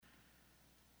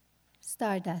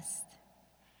Stardust.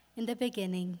 In the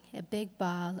beginning, a big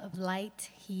ball of light,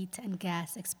 heat, and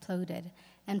gas exploded,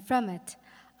 and from it,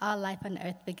 all life on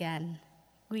Earth began.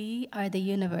 We are the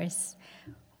universe.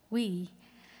 We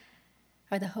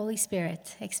are the Holy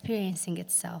Spirit experiencing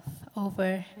itself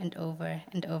over and over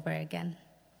and over again.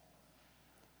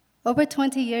 Over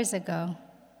 20 years ago,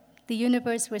 the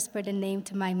universe whispered a name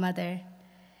to my mother.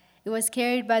 It was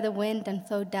carried by the wind and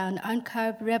flowed down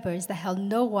uncarved rivers that held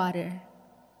no water.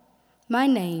 My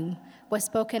name was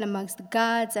spoken amongst the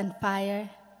gods and fire.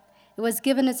 It was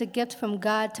given as a gift from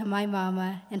God to my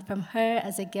mama and from her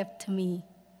as a gift to me.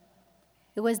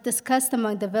 It was discussed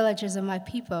among the villagers of my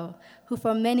people, who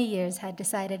for many years had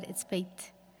decided its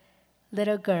fate.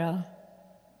 Little girl.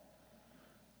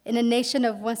 In a nation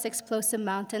of once explosive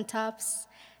mountaintops,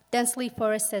 densely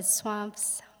forested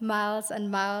swamps, miles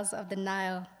and miles of the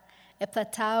Nile, a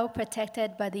plateau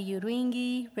protected by the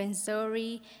Uringi,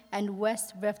 Rwenzori, and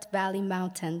West Rift Valley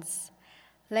Mountains,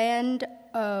 land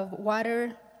of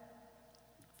water,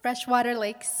 freshwater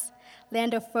lakes,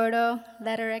 land of fertile,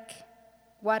 lateric,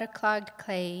 water-clogged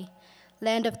clay,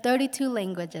 land of 32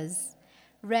 languages,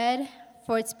 red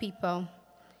for its people,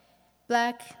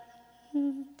 black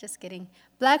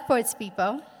for its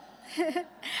people,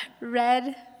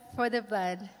 red for the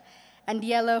blood, and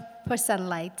yellow for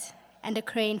sunlight, and a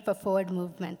crane for forward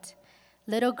movement.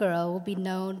 Little girl will be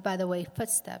known by the way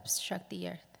footsteps struck the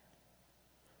earth.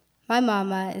 My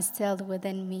mama instilled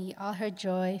within me all her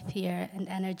joy, fear, and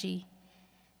energy.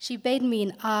 She bathed me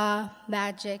in awe,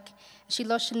 magic. She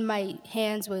lotioned my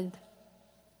hands with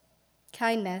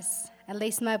kindness and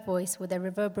laced my voice with a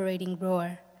reverberating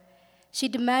roar. She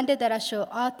demanded that I show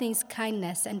all things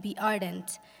kindness and be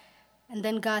ardent, and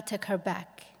then God took her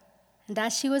back. And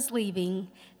as she was leaving,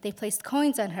 they placed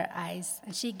coins on her eyes,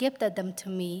 and she gifted them to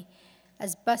me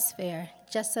as bus fare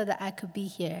just so that I could be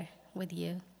here with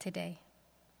you today.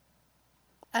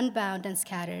 Unbound and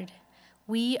scattered,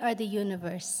 we are the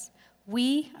universe.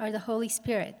 We are the Holy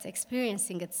Spirit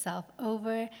experiencing itself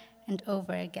over and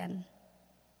over again.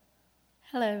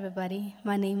 Hello, everybody.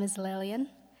 My name is Lillian.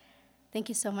 Thank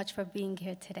you so much for being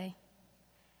here today.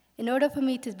 In order for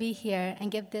me to be here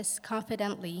and give this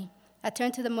confidently, I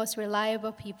turned to the most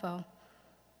reliable people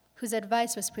whose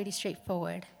advice was pretty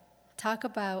straightforward. Talk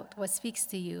about what speaks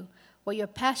to you, what you're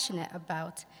passionate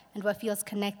about, and what feels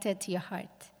connected to your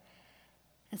heart.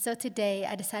 And so today,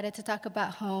 I decided to talk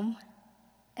about home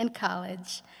and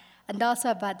college, and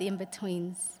also about the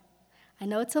in-betweens. I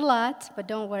know it's a lot, but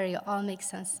don't worry, it all makes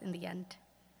sense in the end.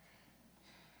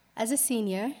 As a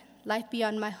senior, life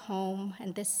beyond my home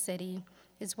and this city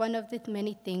is one of the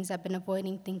many things I've been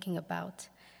avoiding thinking about.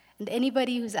 And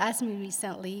anybody who's asked me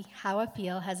recently how I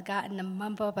feel has gotten a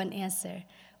mumble of an answer,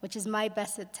 which is my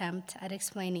best attempt at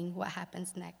explaining what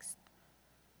happens next.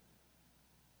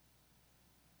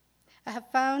 I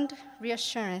have found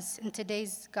reassurance in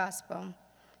today's gospel.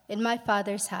 In my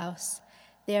Father's house,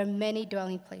 there are many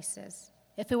dwelling places.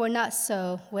 If it were not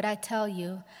so, would I tell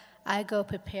you, I go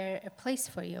prepare a place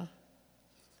for you?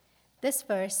 This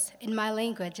verse, in my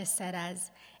language, is said as,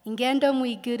 Ingendo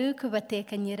muiguru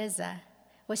kubateka nyereza,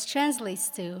 which translates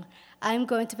to, I'm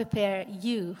going to prepare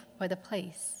you for the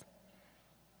place.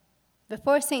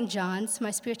 Before St. John's,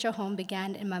 my spiritual home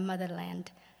began in my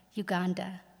motherland,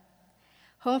 Uganda.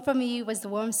 Home for me was the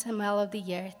warm smell of the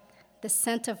earth, the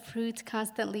scent of fruit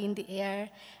constantly in the air,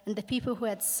 and the people who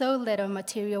had so little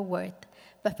material worth,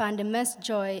 but found immense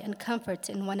joy and comfort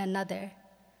in one another.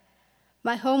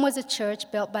 My home was a church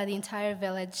built by the entire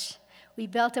village. We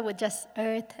built it with just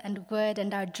earth and wood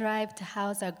and our drive to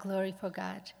house our glory for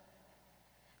God.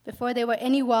 Before there were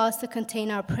any walls to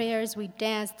contain our prayers, we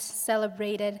danced,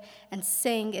 celebrated, and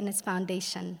sang in its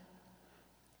foundation.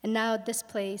 And now this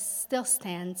place still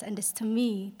stands and is to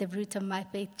me the root of my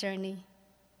faith journey.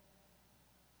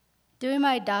 During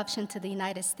my adoption to the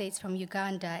United States from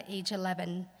Uganda at age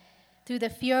 11, through the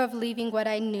fear of leaving what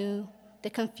I knew, the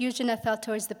confusion I felt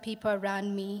towards the people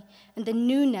around me, and the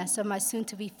newness of my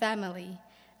soon-to-be family,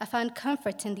 I found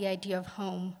comfort in the idea of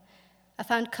home. I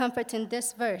found comfort in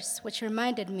this verse, which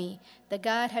reminded me that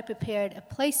God had prepared a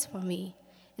place for me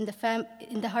in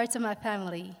the hearts of my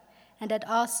family, and it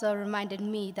also reminded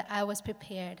me that I was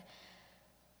prepared.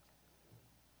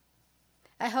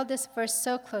 I held this verse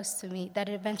so close to me that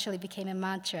it eventually became a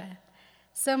mantra.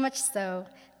 So much so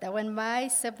that when my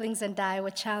siblings and I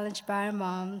were challenged by our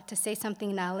mom to say something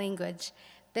in our language,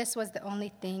 this was the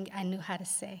only thing I knew how to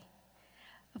say.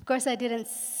 Of course, I didn't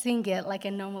sing it like I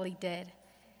normally did.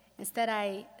 Instead,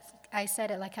 I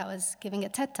said it like I was giving a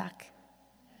TED Talk.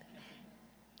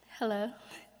 Hello.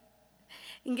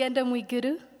 Ingendo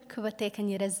muiguru kubateka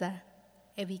nyereza,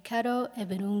 ebikaro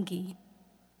ebirungi.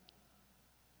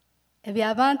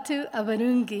 Ebiabantu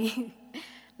abarungi.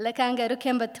 Lekanga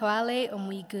rukemba toale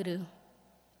omwiguru.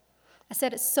 I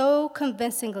said it so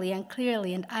convincingly and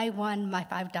clearly, and I won my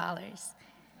 $5.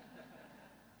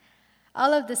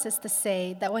 All of this is to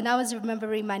say that when I was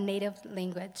remembering my native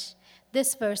language,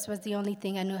 this verse was the only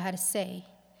thing I knew how to say.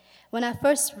 When I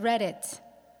first read it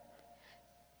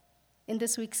in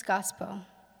this week's gospel,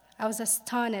 I was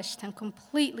astonished and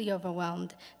completely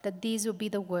overwhelmed that these would be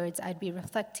the words I'd be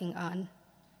reflecting on.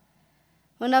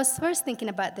 When I was first thinking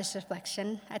about this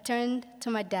reflection, I turned to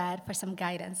my dad for some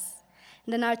guidance.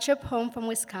 And then our trip home from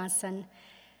Wisconsin,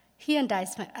 he and I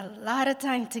spent a lot of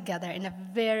time together in a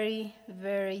very,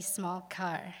 very small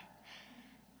car.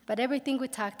 But everything we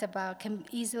talked about can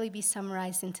easily be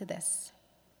summarized into this.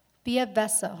 Be a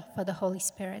vessel for the Holy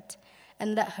Spirit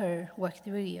and let her work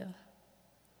through you.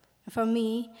 And for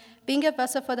me, being a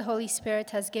vessel for the Holy Spirit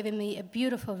has given me a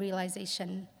beautiful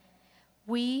realization.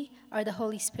 We are the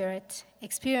Holy Spirit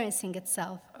experiencing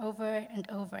itself over and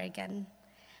over again.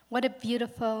 What a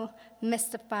beautiful,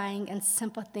 mystifying, and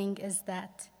simple thing is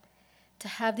that, to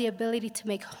have the ability to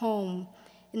make home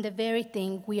in the very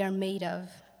thing we are made of,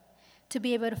 to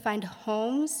be able to find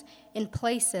homes in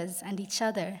places and each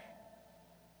other.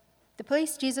 The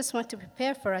place Jesus wants to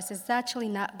prepare for us is actually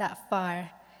not that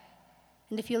far.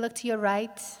 And if you look to your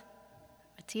right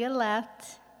or to your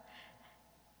left,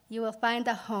 you will find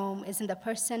that home is in the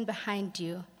person behind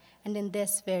you and in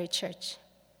this very church.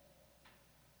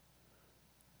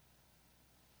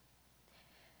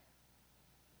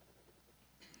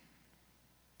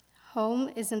 Home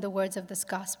is in the words of this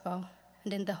gospel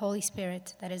and in the Holy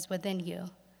Spirit that is within you.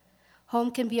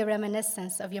 Home can be a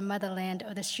reminiscence of your motherland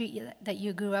or the street that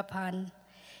you grew up on.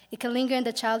 It can linger in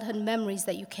the childhood memories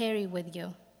that you carry with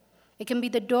you. It can be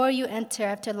the door you enter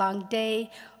after a long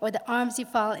day or the arms you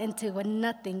fall into when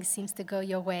nothing seems to go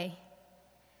your way.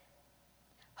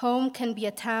 Home can be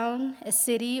a town, a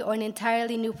city, or an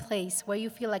entirely new place where you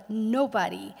feel like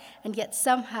nobody, and yet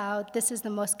somehow this is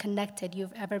the most connected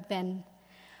you've ever been.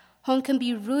 Home can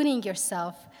be rooting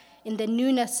yourself in the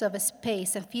newness of a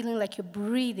space and feeling like you're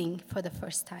breathing for the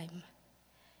first time.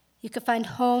 You can find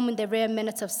home in the rare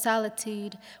minutes of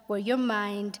solitude where your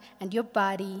mind and your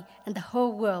body and the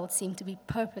whole world seem to be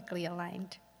perfectly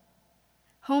aligned.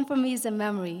 Home for me is a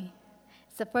memory.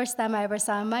 It's the first time I ever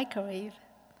saw a microwave,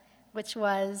 which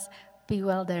was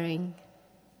bewildering.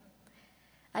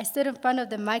 I stood in front of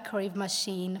the microwave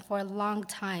machine for a long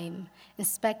time,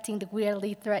 inspecting the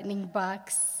weirdly threatening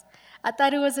box. I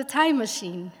thought it was a time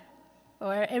machine,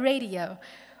 or a radio,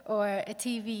 or a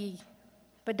TV.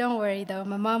 But don't worry, though.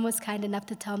 My mom was kind enough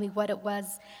to tell me what it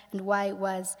was and why it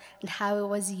was and how it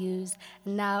was used.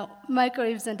 And now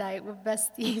microwaves and I were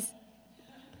besties.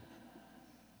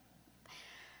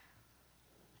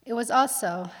 It was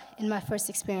also in my first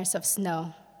experience of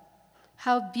snow.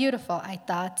 How beautiful, I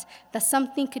thought, that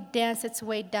something could dance its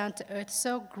way down to earth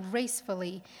so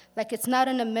gracefully, like it's not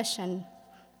on a mission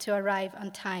to arrive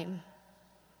on time.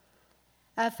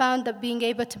 I found that being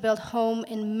able to build home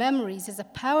in memories is a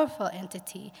powerful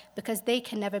entity because they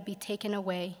can never be taken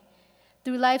away.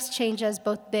 Through life's changes,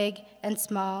 both big and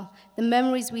small, the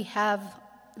memories we have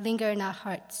linger in our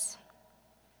hearts.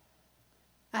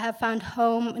 I have found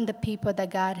home in the people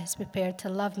that God has prepared to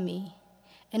love me,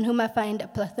 in whom I find a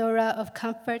plethora of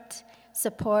comfort,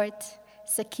 support,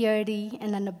 security,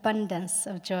 and an abundance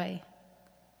of joy.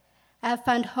 I have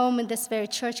found home in this very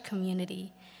church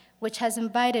community, which has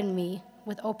invited me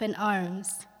with open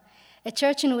arms, a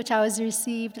church in which I was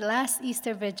received last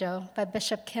Easter Vigil by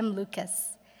Bishop Kim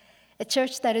Lucas, a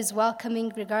church that is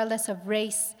welcoming regardless of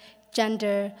race,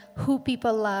 gender, who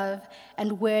people love,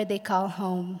 and where they call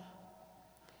home.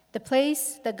 The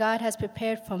place that God has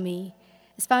prepared for me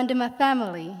is found in my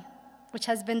family, which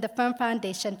has been the firm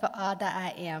foundation for all that I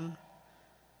am.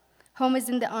 Home is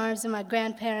in the arms of my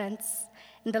grandparents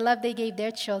and the love they gave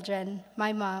their children,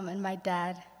 my mom and my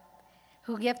dad,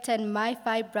 who gifted my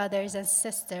 5 brothers and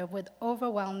sister with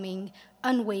overwhelming,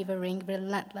 unwavering,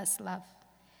 relentless love.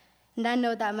 And I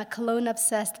know that my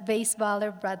Cologne-obsessed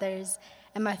baseballer brothers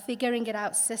and my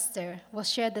figuring-it-out sister will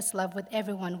share this love with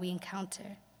everyone we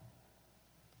encounter.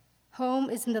 Home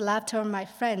is in the laughter of my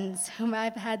friends, whom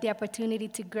I've had the opportunity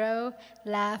to grow,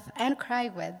 laugh, and cry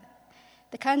with.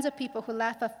 The kinds of people who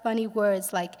laugh at funny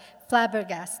words like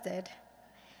flabbergasted,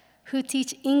 who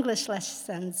teach English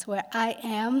lessons where I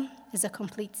am is a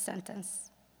complete sentence.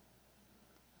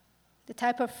 The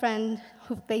type of friend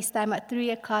who FaceTime at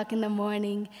 3 o'clock in the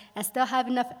morning and still have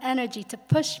enough energy to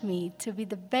push me to be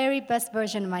the very best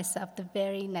version of myself the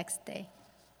very next day.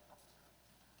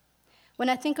 When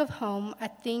I think of home, I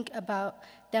think about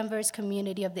Denver's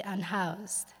community of the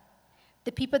unhoused.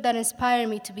 the people that inspire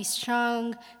me to be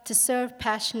strong, to serve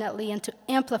passionately, and to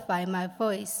amplify my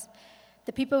voice,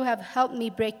 the people who have helped me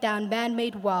break down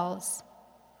man-made walls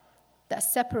that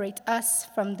separate us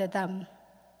from the them,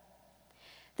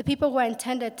 the people who are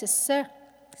intended to serve,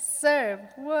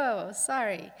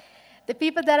 the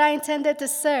people that I intended to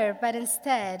serve, but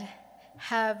instead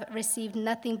have received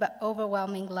nothing but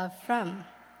overwhelming love from,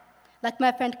 like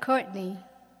my friend Courtney,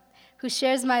 who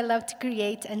shares my love to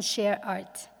create and share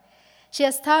art. She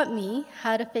has taught me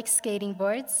how to fix skating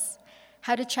boards,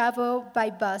 how to travel by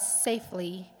bus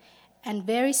safely, and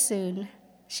very soon,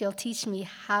 she'll teach me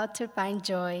how to find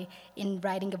joy in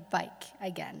riding a bike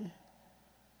again.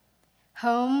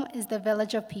 Home is the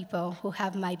village of people who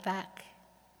have my back.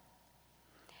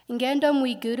 Ngendo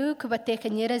Muiguru Kubateka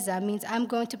Nyereza means I'm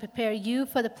going to prepare you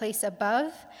for the place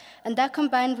above, and that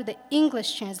combined with the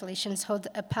English translations holds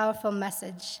a powerful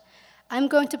message. I'm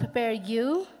going to prepare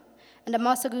you, and I'm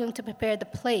also going to prepare the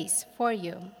place for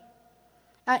you.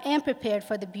 I am prepared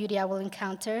for the beauty I will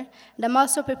encounter, and I'm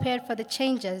also prepared for the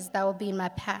changes that will be in my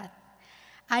path.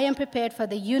 I am prepared for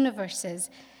the universes,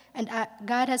 and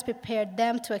God has prepared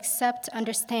them to accept,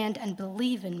 understand, and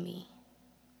believe in me.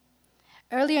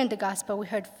 Earlier in the gospel, we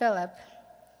heard Philip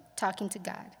talking to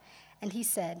God, and he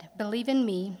said, "Believe in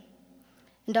me,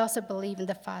 and also believe in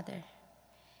the Father.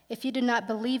 If you do not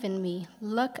believe in me,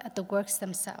 look at the works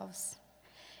themselves.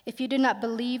 If you do not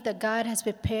believe that God has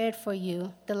prepared for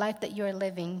you the life that you are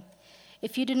living,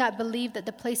 if you do not believe that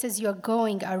the places you are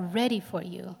going are ready for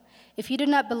you, if you do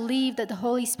not believe that the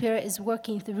Holy Spirit is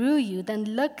working through you, then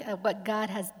look at what God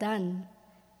has done."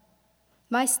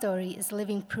 My story is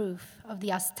living proof of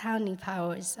the astounding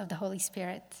powers of the Holy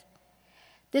Spirit.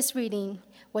 This reading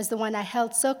was the one I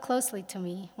held so closely to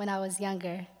me when I was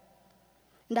younger.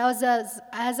 And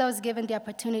as I was given the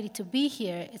opportunity to be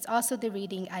here, it's also the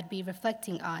reading I'd be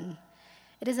reflecting on.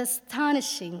 It is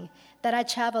astonishing that I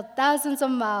traveled thousands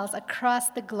of miles across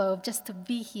the globe just to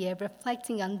be here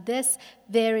reflecting on this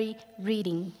very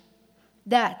reading.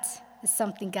 That is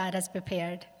something God has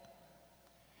prepared.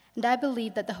 And I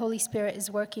believe that the Holy Spirit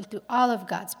is working through all of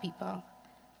God's people.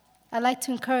 I'd like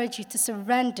to encourage you to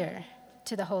surrender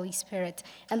to the Holy Spirit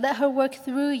and let her work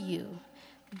through you.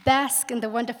 Bask in the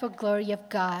wonderful glory of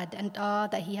God and all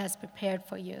that he has prepared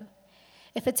for you.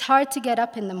 If it's hard to get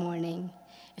up in the morning,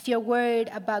 if you're worried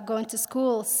about going to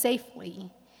school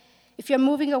safely, if you're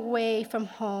moving away from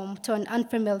home to an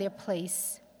unfamiliar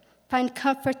place, find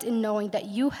comfort in knowing that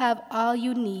you have all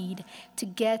you need to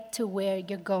get to where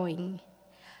you're going.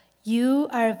 You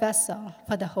are a vessel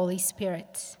for the Holy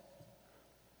Spirit.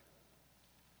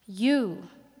 You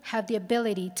have the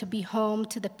ability to be home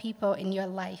to the people in your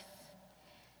life.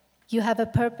 You have a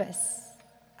purpose.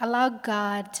 Allow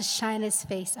God to shine his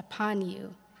face upon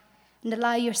you and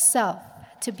allow yourself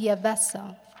to be a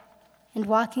vessel and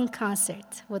walk in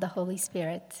concert with the Holy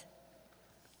Spirit.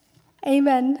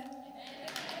 Amen.